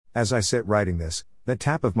As I sit writing this, the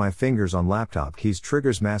tap of my fingers on laptop keys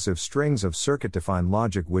triggers massive strings of circuit-defined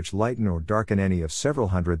logic which lighten or darken any of several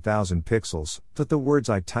 100,000 pixels, that the words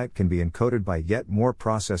I type can be encoded by yet more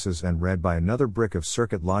processes and read by another brick of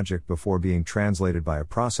circuit logic before being translated by a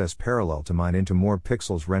process parallel to mine into more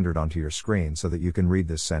pixels rendered onto your screen so that you can read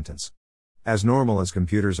this sentence. As normal as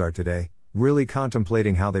computers are today, really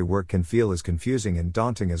contemplating how they work can feel as confusing and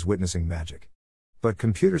daunting as witnessing magic. But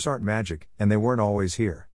computers aren't magic, and they weren't always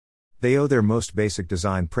here. They owe their most basic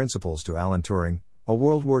design principles to Alan Turing, a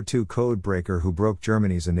World War II code breaker who broke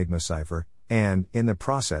Germany's Enigma cipher, and, in the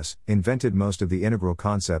process, invented most of the integral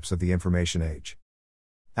concepts of the information age.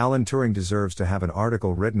 Alan Turing deserves to have an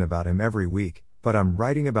article written about him every week, but I'm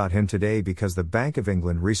writing about him today because the Bank of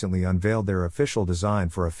England recently unveiled their official design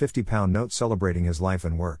for a £50 note celebrating his life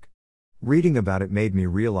and work. Reading about it made me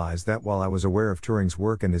realize that while I was aware of Turing's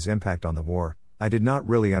work and his impact on the war, I did not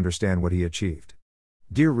really understand what he achieved.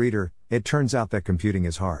 Dear reader, it turns out that computing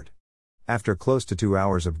is hard. After close to 2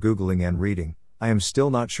 hours of Googling and reading, I am still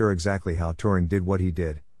not sure exactly how Turing did what he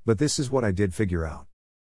did, but this is what I did figure out.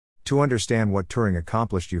 To understand what Turing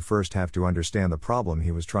accomplished, you first have to understand the problem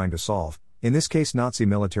he was trying to solve, in this case Nazi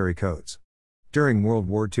military codes. During World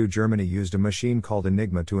War II, Germany used a machine called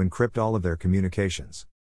Enigma to encrypt all of their communications.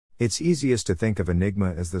 It's easiest to think of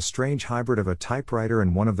Enigma as the strange hybrid of a typewriter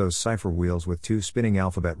and one of those cipher wheels with 2 spinning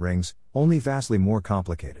alphabet rings, only vastly more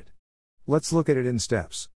complicated. Let's look at it in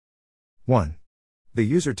steps. 1. The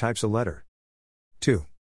user types a letter. 2.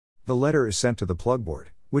 The letter is sent to the plugboard,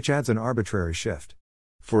 which adds an arbitrary shift.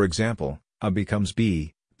 For example, A becomes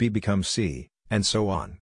B, B becomes C, and so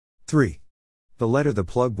on. 3. The letter the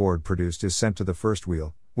plugboard produced is sent to the first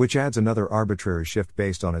wheel, which adds another arbitrary shift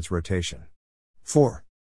based on its rotation. 4.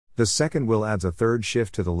 The second wheel adds a third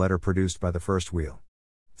shift to the letter produced by the first wheel.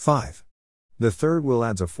 5. The third wheel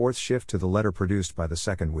adds a fourth shift to the letter produced by the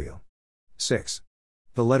second wheel. 6.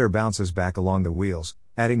 The letter bounces back along the wheels,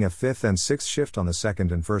 adding a fifth and sixth shift on the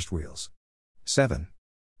second and first wheels. 7.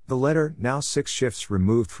 The letter, now 6 shifts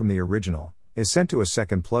removed from the original, is sent to a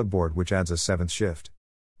second plugboard which adds a seventh shift.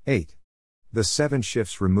 8. The 7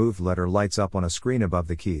 shifts removed letter lights up on a screen above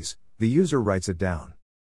the keys, the user writes it down.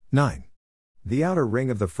 9. The outer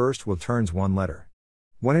ring of the first wheel turns 1 letter.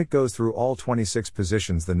 When it goes through all 26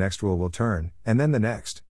 positions, the next wheel will turn, and then the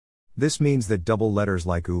next. This means that double letters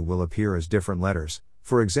like U will appear as different letters,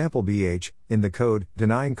 for example BH, in the code,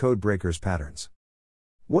 denying code breakers' patterns.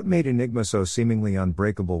 What made Enigma so seemingly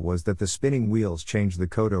unbreakable was that the spinning wheels changed the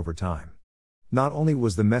code over time. Not only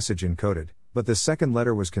was the message encoded, but the second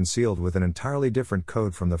letter was concealed with an entirely different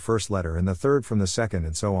code from the first letter and the third from the second,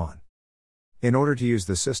 and so on. In order to use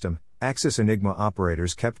the system, Axis Enigma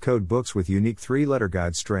operators kept code books with unique 3-letter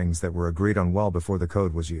guide strings that were agreed on well before the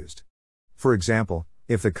code was used. For example,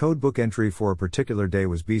 if the code book entry for a particular day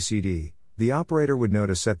was BCD, the operator would know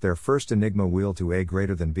to set their first Enigma wheel to A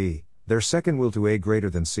greater than B, their second wheel to A greater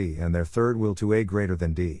than C, and their third wheel to A greater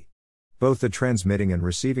than D. Both the transmitting and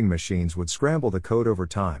receiving machines would scramble the code over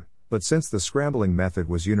time, but since the scrambling method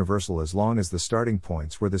was universal as long as the starting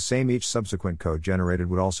points were the same, each subsequent code generated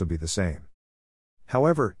would also be the same.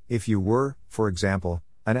 However, if you were, for example,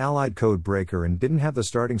 an Allied code breaker and didn't have the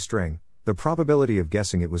starting string, the probability of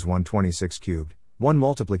guessing it was 1/26 cubed, 1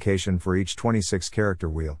 multiplication for each 26-character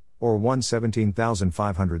wheel, or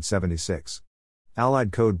 1/17,576.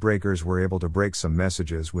 Allied code breakers were able to break some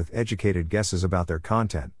messages with educated guesses about their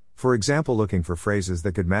content, for example looking for phrases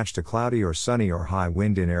that could match to cloudy or sunny or high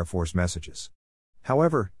wind in Air Force messages.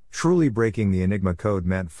 However, truly breaking the Enigma code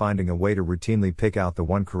meant finding a way to routinely pick out the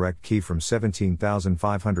one correct key from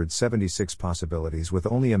 17,576 possibilities with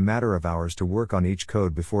only a matter of hours to work on each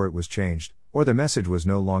code before it was changed, or the message was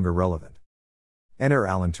no longer relevant. Enter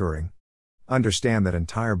Alan Turing. Understand that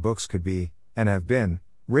entire books could be, and have been,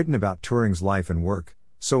 written about Turing's life and work,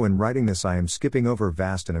 so in writing this I am skipping over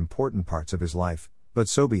vast and important parts of his life, but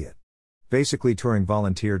so be it. Basically, Turing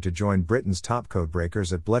volunteered to join Britain's top code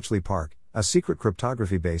breakers at Bletchley Park, a secret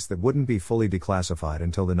cryptography base that wouldn't be fully declassified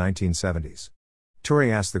until the 1970s. Turing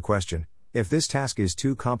asked the question, if this task is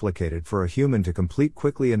too complicated for a human to complete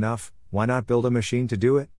quickly enough, why not build a machine to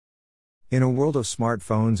do it? In a world of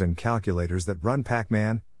smartphones and calculators that run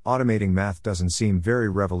Pac-Man, automating math doesn't seem very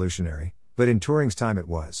revolutionary, but in Turing's time it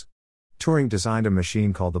was. Turing designed a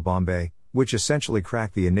machine called the Bombay, which essentially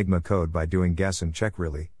cracked the Enigma code by doing guess and check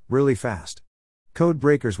really fast. Code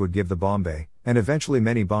breakers would give the Bombay, and eventually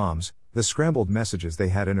many bombs, the scrambled messages they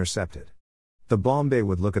had intercepted. The Bombay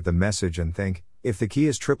would look at the message and think, if the key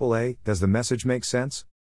is AAA, does the message make sense?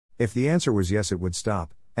 If the answer was yes, it would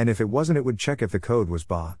stop, and if it wasn't, it would check if the code was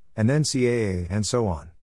BA, and then CAA, and so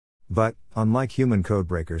on. But, unlike human code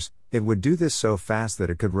breakers, It would do this so fast that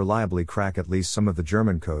it could reliably crack at least some of the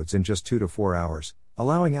German codes in just 2 to 4 hours,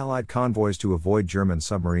 allowing Allied convoys to avoid German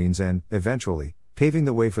submarines and, eventually, paving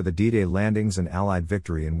the way for the D-Day landings and Allied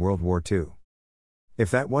victory in World War II. If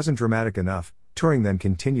that wasn't dramatic enough, Turing then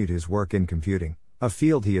continued his work in computing, a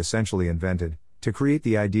field he essentially invented, to create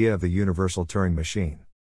the idea of the universal Turing machine.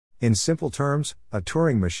 In simple terms, a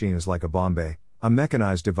Turing machine is like a Bombay, a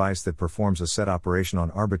mechanized device that performs a set operation on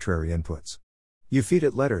arbitrary inputs. You feed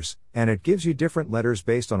it letters, and it gives you different letters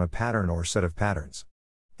based on a pattern or set of patterns.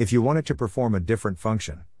 If you want it to perform a different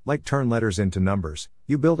function, like turn letters into numbers,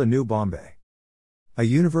 you build a new Bombay. A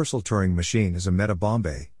universal Turing machine is a meta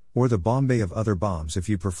Bombay, or the Bombay of other bombs if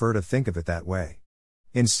you prefer to think of it that way.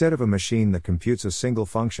 Instead of a machine that computes a single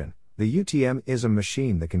function, the UTM is a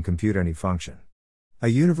machine that can compute any function. A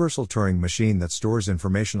universal Turing machine that stores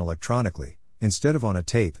information electronically, instead of on a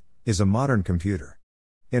tape, is a modern computer.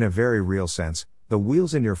 In a very real sense, the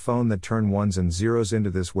wheels in your phone that turn ones and zeros into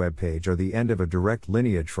this web page are the end of a direct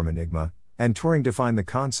lineage from Enigma, and Turing defined the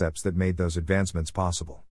concepts that made those advancements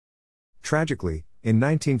possible. Tragically, in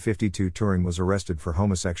 1952 Turing was arrested for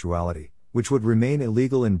homosexuality, which would remain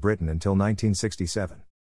illegal in Britain until 1967.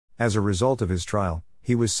 As a result of his trial,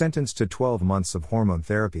 he was sentenced to 12 months of hormone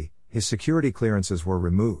therapy, his security clearances were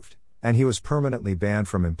removed, and he was permanently banned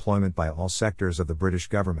from employment by all sectors of the British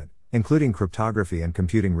government, including cryptography and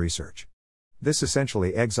computing research. This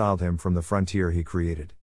essentially exiled him from the frontier he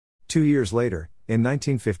created. 2 years later, in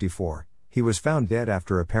 1954, he was found dead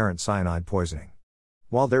after apparent cyanide poisoning.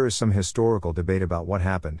 While there is some historical debate about what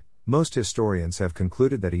happened, most historians have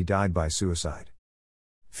concluded that he died by suicide.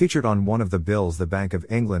 Featured on one of the bills the Bank of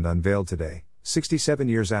England unveiled today, 67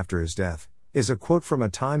 years after his death, is a quote from a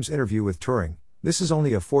Times interview with Turing: "This is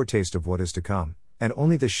only a foretaste of what is to come, and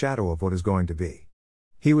only the shadow of what is going to be."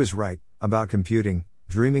 He was right about computing,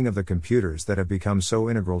 dreaming of the computers that have become so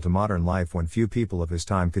integral to modern life when few people of his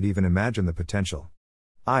time could even imagine the potential.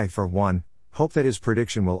 I, for one, hope that his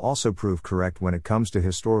prediction will also prove correct when it comes to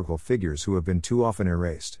historical figures who have been too often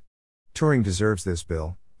erased. Turing deserves this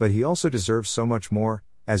bill, but he also deserves so much more,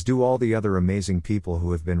 as do all the other amazing people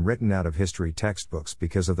who have been written out of history textbooks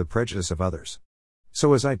because of the prejudice of others.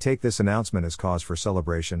 So as I take this announcement as cause for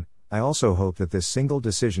celebration, I also hope that this single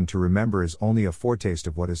decision to remember is only a foretaste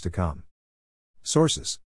of what is to come.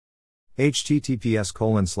 Sources: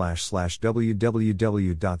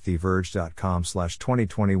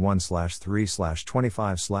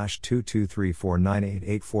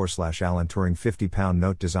 Turing 50-pound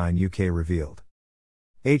note design UK revealed.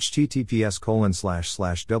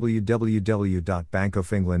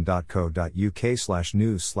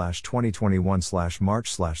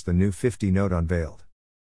 https://www.bankofengland.co.uk/news/2021/March/the new 50 note unveiled.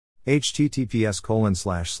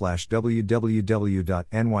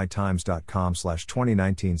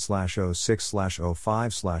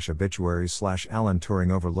 https://www.nytimes.com/2019/06/05/obituaries/Alan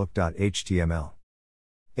Turing overlook.html.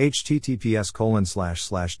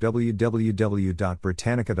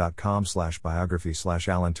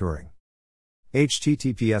 https://www.britannica.com/biography/Alan Turing.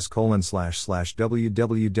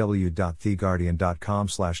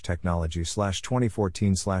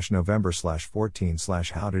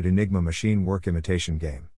 https://www.theguardian.com/technology/2014/November/14/How did Enigma machine work imitation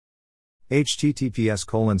game.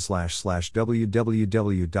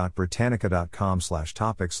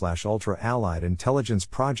 https://www.britannica.com/topic/ultra allied intelligence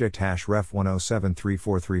project #ref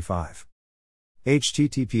 1073435.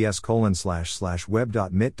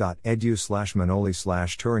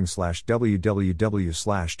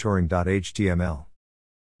 https://web.mit.edu/manoli/turing/www/turing.html.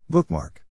 Bookmark